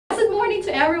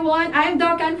morning to everyone! I'm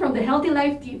Dokan from the Healthy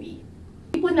Life TV.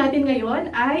 Ipon natin ngayon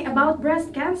ay about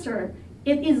breast cancer.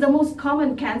 It is the most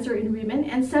common cancer in women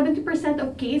and 70%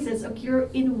 of cases occur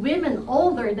in women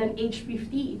older than age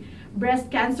 50.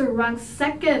 Breast cancer ranks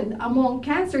second among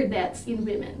cancer deaths in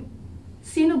women.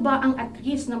 Sino ba ang at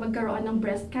risk na magkaroon ng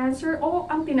breast cancer o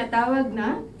ang tinatawag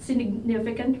na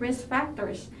significant risk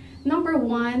factors? Number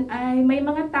 1 ay may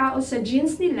mga tao sa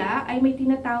genes nila ay may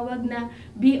tinatawag na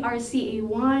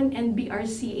BRCA1 and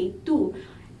BRCA2.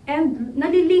 And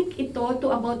nalilink ito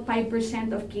to about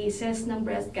 5% of cases ng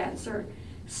breast cancer.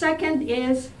 Second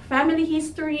is family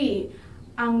history.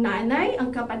 Ang nanay, ang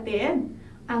kapatid,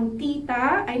 ang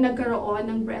tita ay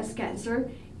nagkaroon ng breast cancer.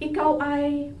 Ikaw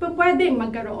ay pwedeng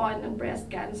magkaroon ng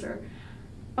breast cancer.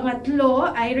 Pangatlo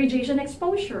ay radiation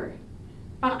exposure.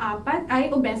 Pang-apat ay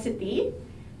obesity.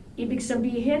 Ibig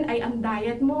sabihin ay ang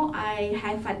diet mo ay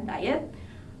high-fat diet.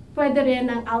 Pwede rin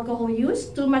ang alcohol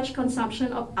use, too much consumption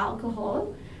of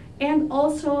alcohol. And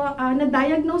also,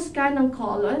 na-diagnose ka ng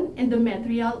colon,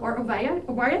 endometrial, or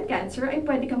ovarian cancer, ay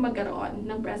pwede kang magkaroon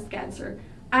ng breast cancer.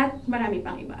 At marami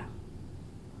pang iba.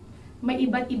 May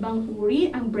iba't ibang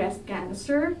uri ang breast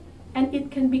cancer, and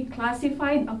it can be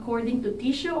classified according to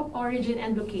tissue of origin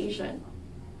and location.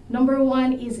 Number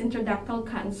 1 is intraductal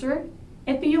cancer.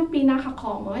 Ito yung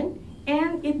pinaka-common,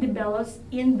 and it develops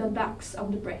in the ducts of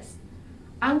the breast.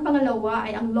 Ang pangalawa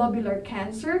ay ang lobular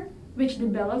cancer, which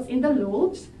develops in the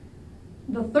lobes.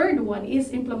 The third one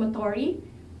is inflammatory,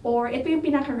 or ito yung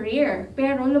pinaka-rare,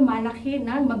 pero lumalaki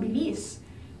ng mabilis.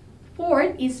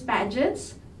 Fourth is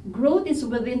Paget's. Growth is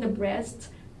within the breast,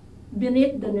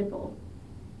 beneath the nipple.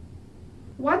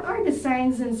 What are the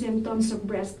signs and symptoms of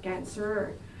breast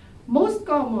cancer? Most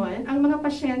common, ang mga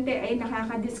pasyente ay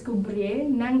nakakadiskubre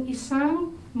ng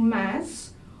isang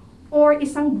mass or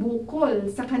isang bukol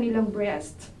sa kanilang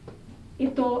breast.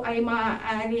 Ito ay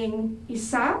maaaring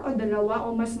isa o dalawa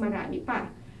o mas marami pa.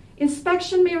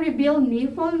 Inspection may reveal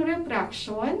nipple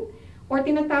retraction or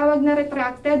tinatawag na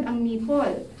retracted ang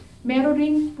nipple. Meron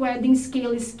rin pwedeng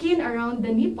scaly skin around the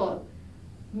nipple.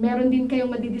 Meron din kayong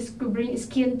madidiscover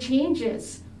skin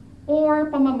changes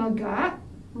or pamamaga,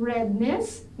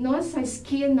 redness, no, sa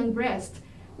skin ng breast.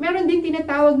 Meron din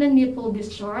tinatawag na nipple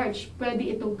discharge. Pwede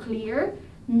itong clear,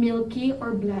 milky,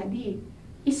 or bloody.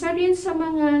 Isa rin sa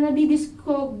mga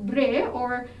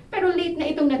nadidiscover pero late na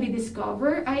itong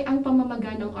nadidiscover ay ang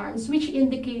pamamaga ng arms, which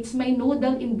indicates may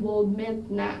nodal involvement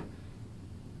na.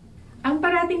 Ang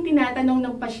parating tinatanong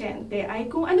ng pasyente ay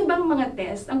kung ano bang mga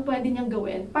test ang pwede niyang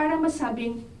gawin para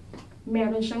masabing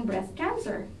meron siyang breast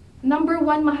cancer. Number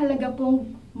 1, mahalaga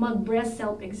pong mag-breast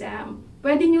self-exam.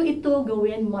 Pwede nyo ito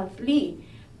gawin monthly.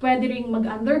 Pwede rin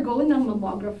mag-undergo ng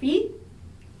mammography,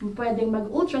 pwedeng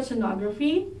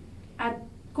mag-ultrasonography, at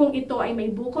kung ito ay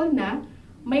may bukol na,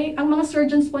 ang mga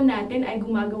surgeons po natin ay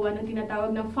gumagawa ng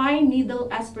tinatawag na fine needle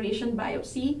aspiration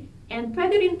biopsy, and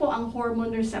pwede rin po ang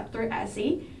hormone receptor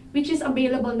assay, which is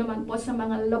available naman po sa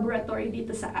mga laboratory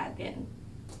dito sa atin.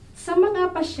 Sa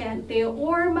mga pasyente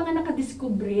or mga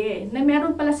nakadiskubre na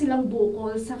meron pala silang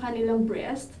bukol sa kanilang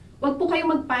breast, huwag po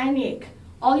kayong magpanik.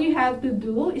 All you have to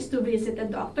do is to visit a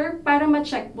doctor para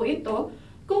ma-check po ito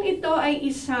kung ito ay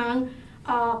isang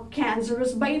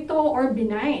cancerous ba ito or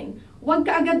benign. Huwag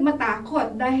ka agad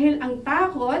matakot dahil ang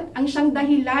takot ang siyang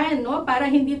dahilan, no, para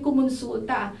hindi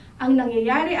kumonsulta. Ang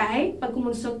nangyayari ay pag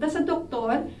kumonsulta sa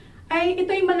doktor, ay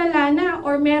ito'y malala na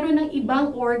or meron ng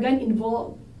ibang organ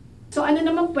involved. So ano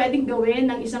naman pwedeng gawin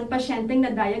ng isang pasyenteng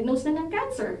na-diagnose na ng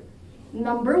cancer?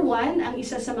 Number 1, ang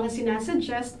isa sa mga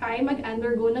sinasuggest ay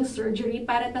mag-undergo ng surgery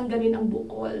para tanggalin ang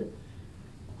bukol.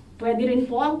 Pwede rin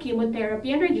po ang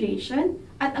chemotherapy and radiation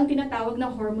at ang tinatawag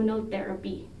na hormonal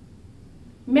therapy.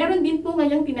 Meron din po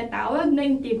ngayong tinatawag na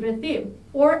integrative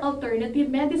or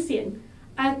alternative medicine.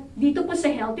 At dito po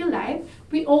sa Healthy Life,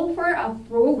 we offer a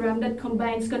program that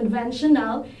combines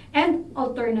conventional and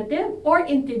alternative or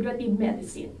integrative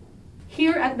medicine.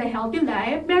 Here at the Healthy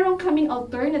Life, meron kaming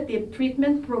alternative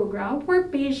treatment program for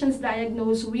patients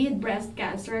diagnosed with breast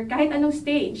cancer kahit anong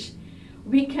stage.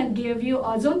 We can give you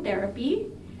ozone therapy.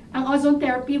 Ang ozone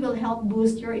therapy will help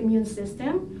boost your immune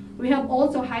system. We have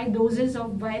also high doses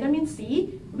of vitamin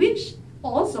C, which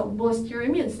also boost your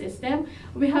immune system.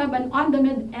 We have an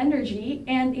on-demand energy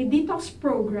and a detox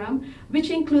program,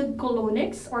 which include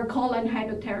colonics or colon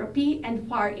hydrotherapy and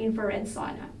far infrared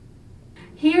sauna.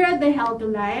 Here at the Healthy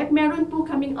Life, meron po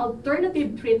kaming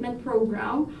alternative treatment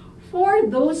program for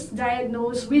those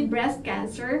diagnosed with breast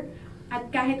cancer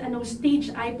at kahit anong stage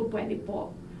ay po pwede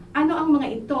po. Ano ang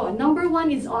mga ito? Number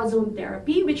 1 is ozone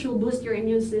therapy, which will boost your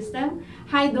immune system.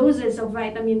 High doses of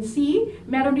vitamin C.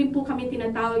 Meron din po kami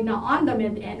tinatawag na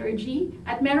on-demand energy.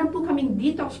 At meron po kaming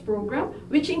detox program,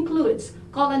 which includes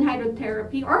colon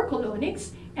hydrotherapy or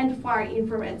colonics and far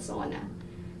infrared sauna.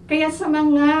 Kaya sa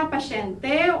mga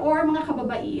pasyente or mga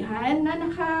kababaihan na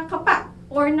nakakapa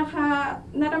or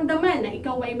naramdaman na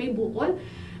ikaw ay may bukol,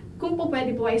 kung po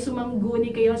pwede po ay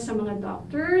sumangguni kayo sa mga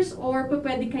doctors or po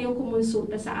pwede kayong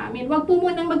kumonsulta sa amin. Huwag po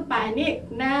munang magpanik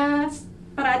na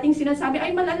parating sinasabi, ay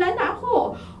malala na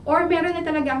ako or meron na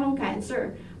talaga akong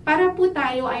cancer. Para po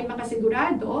tayo ay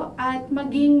makasigurado at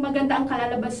maging maganda ang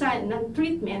kalalabasan ng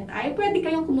treatment, ay pwede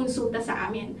kayong kumonsulta sa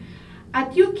amin.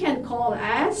 At you can call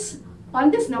us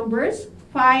on these numbers,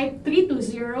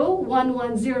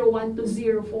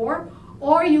 5320-1101-204,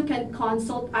 or you can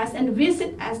consult us and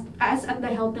visit us at the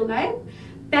Healthy Life,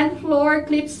 10th floor,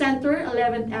 Clipp Center,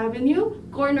 11th Avenue,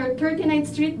 corner 39th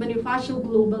Street, Bonifacio,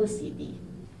 Global City.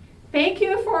 Thank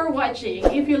you for watching.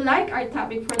 If you like our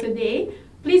topic for today,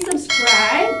 please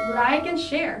subscribe, like, and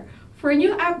share. For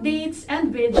new updates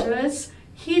and videos,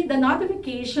 hit the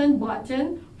notification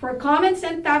button. For comments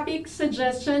and topic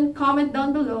suggestion, comment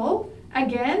down below.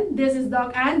 Again, this is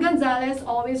Doc Ann Gonzales.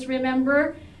 Always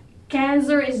remember,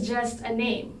 cancer is just a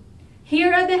name.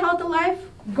 Here at the Healthy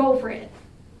Life, go for it.